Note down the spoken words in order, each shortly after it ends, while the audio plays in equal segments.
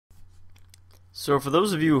So for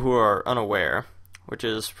those of you who are unaware, which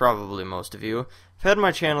is probably most of you, I've had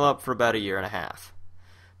my channel up for about a year and a half.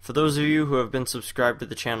 For those of you who have been subscribed to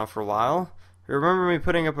the channel for a while, you remember me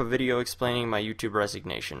putting up a video explaining my YouTube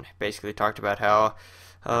resignation. Basically talked about how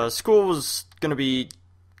school was going to be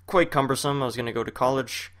quite cumbersome. I was going to go to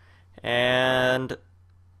college, and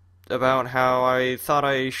about how I thought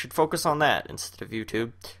I should focus on that instead of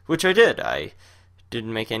YouTube, which I did. I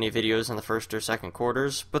didn't make any videos in the first or second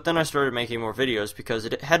quarters, but then I started making more videos because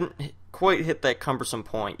it hadn't quite hit that cumbersome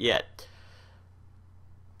point yet.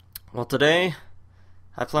 Well, today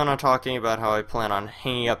I plan on talking about how I plan on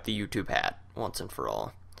hanging up the YouTube hat once and for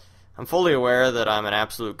all. I'm fully aware that I'm an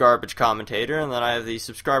absolute garbage commentator and that I have the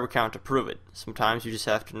subscriber count to prove it. Sometimes you just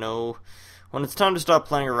have to know when it's time to stop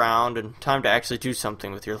playing around and time to actually do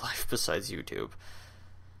something with your life besides YouTube.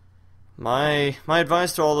 My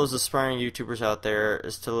advice to all those aspiring YouTubers out there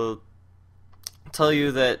is to tell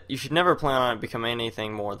you that you should never plan on it becoming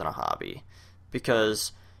anything more than a hobby,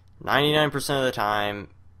 because 99% of the time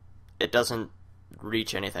it doesn't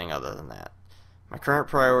reach anything other than that. My current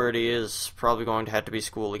priority is probably going to have to be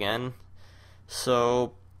school again,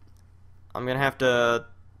 so I'm going to have to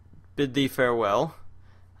bid thee farewell.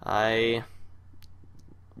 I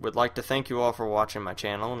would like to thank you all for watching my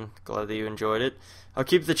channel, and glad that you enjoyed it. I'll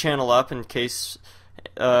keep the channel up in case,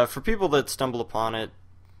 for people that stumble upon it,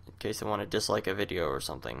 in case they want to dislike a video or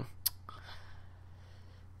something.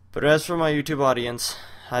 But as for my YouTube audience,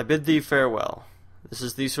 I bid thee farewell. This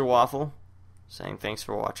is the Sir Waffle, saying thanks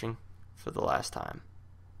for watching for the last time.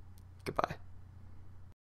 Goodbye.